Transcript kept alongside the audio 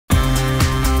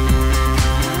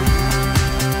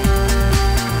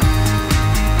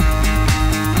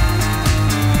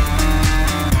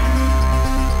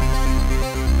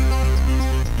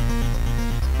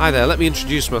Hi there, let me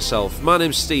introduce myself. My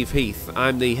name's Steve Heath.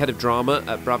 I'm the head of drama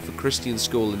at Bradford Christian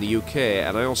School in the UK,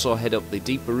 and I also head up the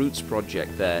Deeper Roots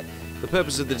project there. The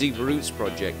purpose of the Deeper Roots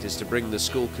project is to bring the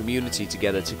school community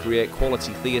together to create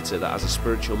quality theatre that has a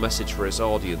spiritual message for its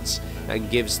audience and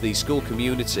gives the school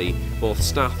community, both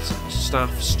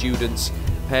staff, students,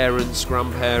 parents,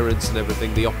 grandparents and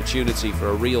everything, the opportunity for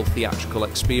a real theatrical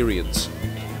experience.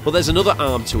 But there's another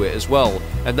arm to it as well,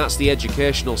 and that's the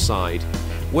educational side.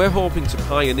 We're hoping to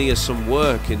pioneer some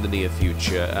work in the near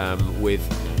future with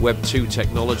Web 2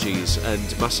 technologies,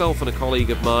 and myself and a colleague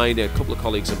of mine, a couple of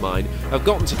colleagues of mine, have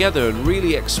gotten together and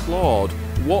really explored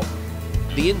what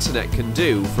the internet can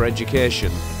do for education.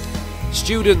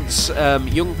 Students,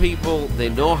 young people, they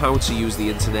know how to use the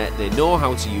internet, they know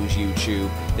how to use YouTube,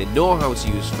 they know how to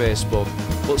use Facebook,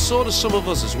 but so do some of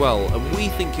us as well, and we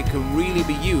think it can really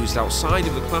be used outside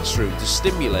of the classroom to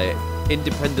stimulate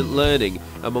independent learning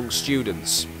among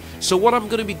students. So what I'm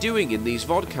going to be doing in these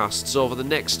vodcasts over the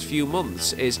next few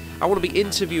months is I want to be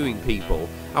interviewing people,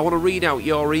 I want to read out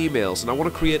your emails, and I want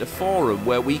to create a forum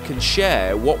where we can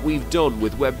share what we've done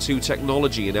with Web 2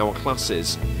 technology in our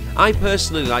classes. I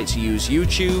personally like to use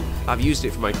YouTube. I've used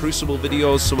it for my Crucible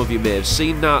videos, some of you may have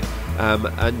seen that,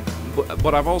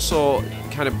 but I've also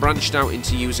kind of branched out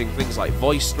into using things like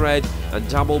VoiceThread and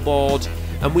Dabbleboard,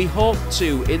 and we hope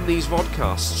to, in these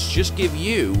vodcasts, just give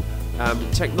you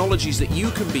technologies that you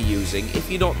can be using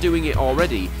if you're not doing it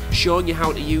already, showing you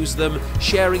how to use them,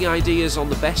 sharing ideas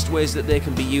on the best ways that they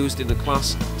can be used in the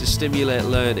class to stimulate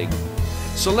learning.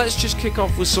 So let's just kick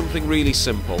off with something really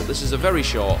simple. This is a very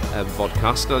short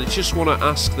vodcast, and I just want to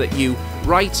ask that you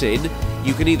write in.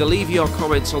 You can either leave your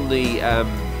comments on the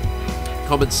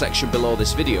comment section below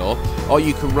this video, or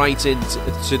you can write in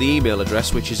to the email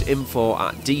address, which is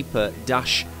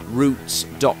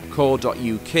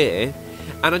info@deeper-roots.co.uk.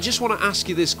 And I just want to ask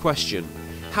you this question: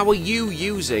 how are you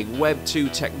using Web 2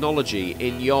 technology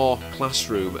in your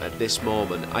classroom at this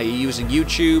moment? Are you using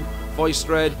YouTube,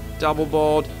 VoiceThread,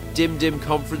 Dabbleboard, Dim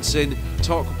conferencing,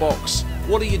 TalkBox?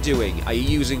 What are you doing? Are you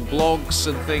using blogs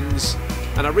and things?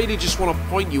 And I really just want to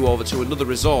point you over to another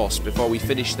resource before we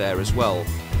finish there as well.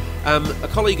 A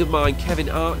colleague of mine, Kevin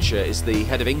Archer, is the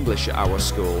head of English at our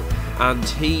school, and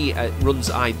he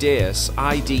runs IDAIS,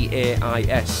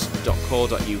 idais.co.uk,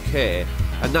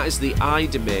 and that is the I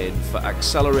domain for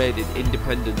Accelerated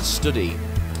Independent Study.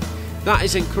 That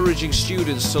is encouraging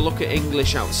students to look at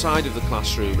English outside of the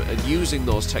classroom and using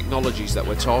those technologies that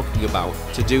we're talking about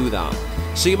to do that.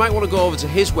 So you might want to go over to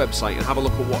his website and have a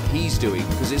look at what he's doing,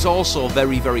 because it's also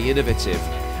very, very innovative.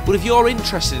 But if you're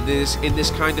interested in this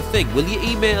kind of thing, will you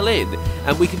email in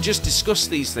and we can just discuss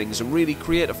these things and really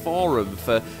create a forum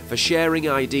for sharing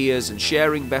ideas and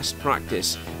sharing best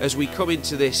practice as we come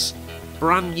into this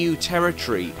brand new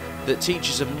territory that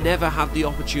teachers have never had the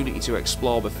opportunity to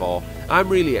explore before. I'm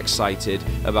really excited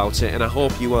about it, and I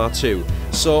hope you are too.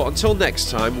 So until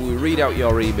next time, when we read out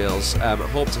your emails, I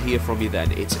hope to hear from you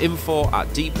then. It's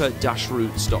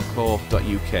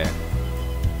info@deeper-roots.co.uk.